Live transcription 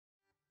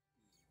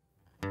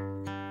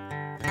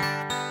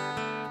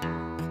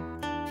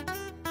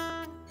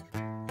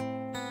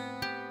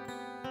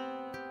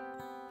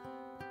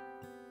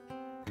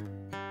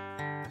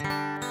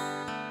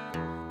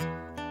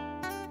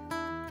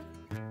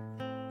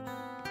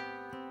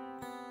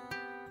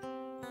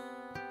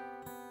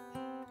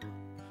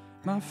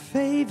My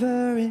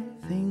favorite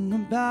thing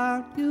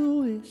about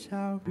you is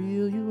how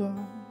real you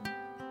are.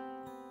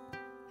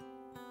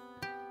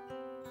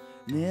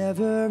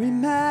 Never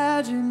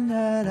imagined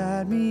that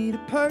I'd meet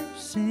a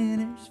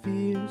person as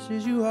fierce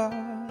as you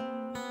are.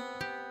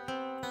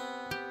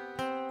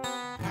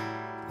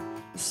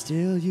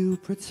 Still you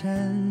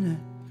pretend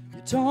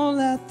you don't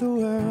let the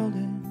world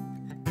in.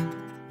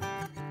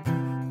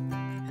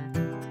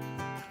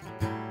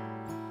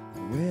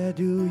 Where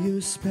do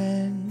you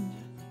spend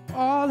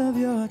all of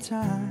your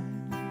time?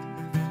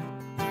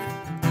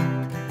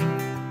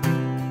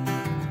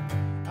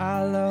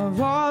 I love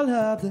all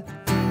of the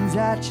things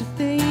that you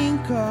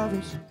think of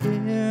as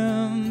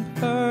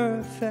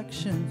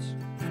imperfections.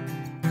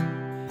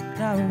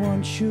 And I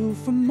want you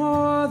for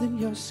more than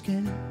your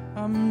skin.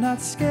 I'm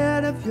not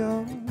scared of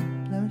your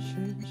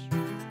blemishes.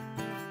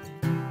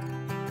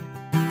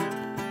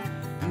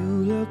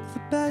 You look the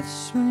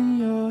best when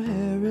your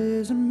hair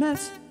is a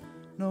mess.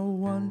 No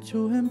one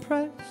to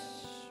impress,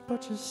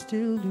 but you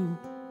still do.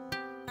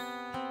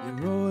 You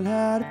roll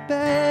out of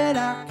bed,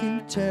 I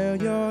can tell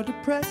you're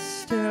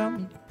depressed. Tell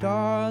me,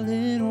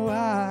 darling,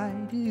 why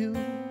do you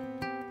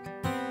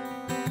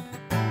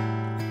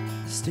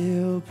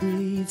still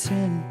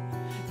pretend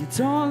you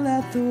don't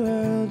let the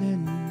world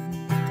in?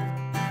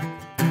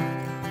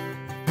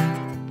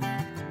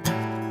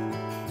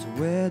 So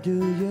where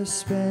do you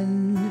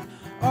spend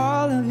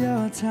all of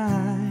your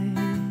time?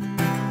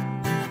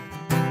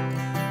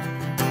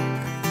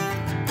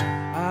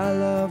 I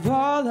love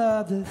all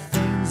of the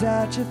things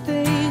that you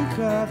think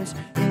of as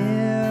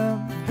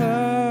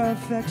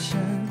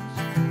imperfections.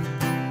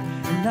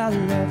 And I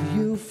love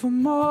you for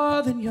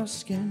more than your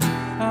skin.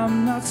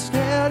 I'm not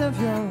scared of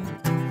your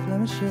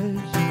blemishes.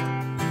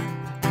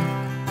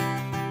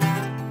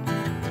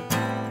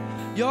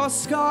 Your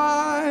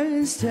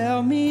scars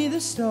tell me the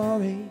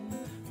story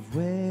of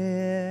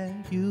where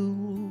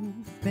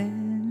you've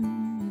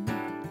been.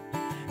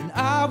 And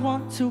I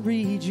want to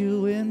read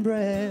you in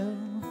Braille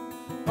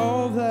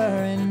over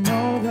and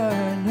over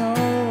and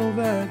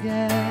over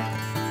again.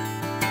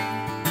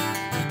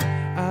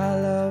 I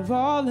love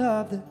all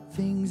of the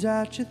things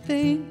that you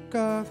think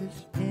of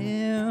as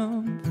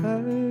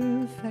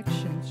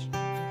imperfections.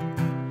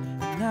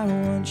 And I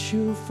want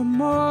you for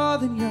more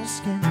than your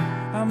skin.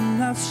 I'm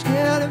not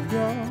scared of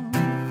your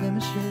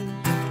blemishes.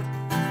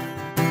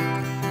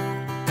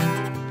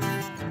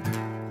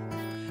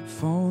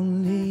 If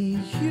only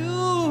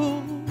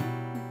you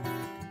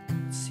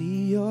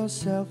see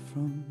yourself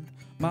from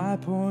my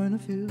point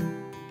of view,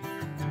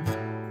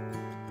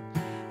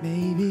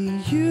 maybe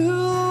you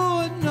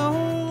would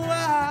know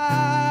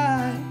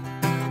why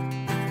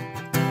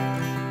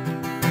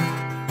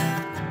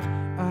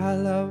I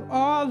love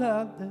all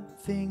of the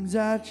things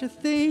that you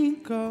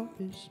think of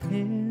as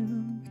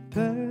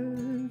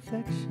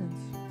imperfections.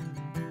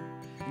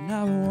 And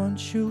I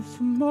want you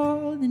for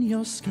more than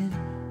your skin.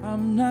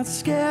 I'm not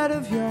scared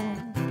of your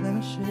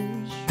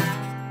blemishes.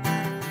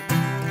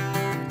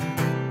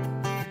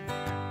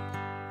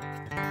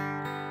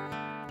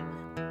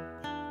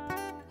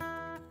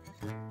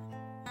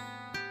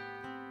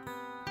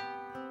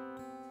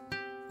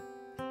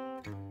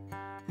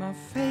 My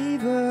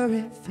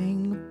favorite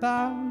thing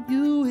about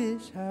you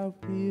is how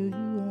real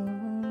you are.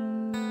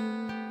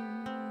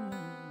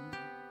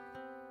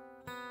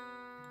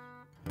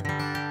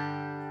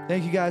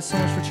 Thank you guys so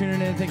much for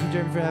tuning in. Thank you,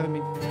 Jeremy, for having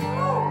me.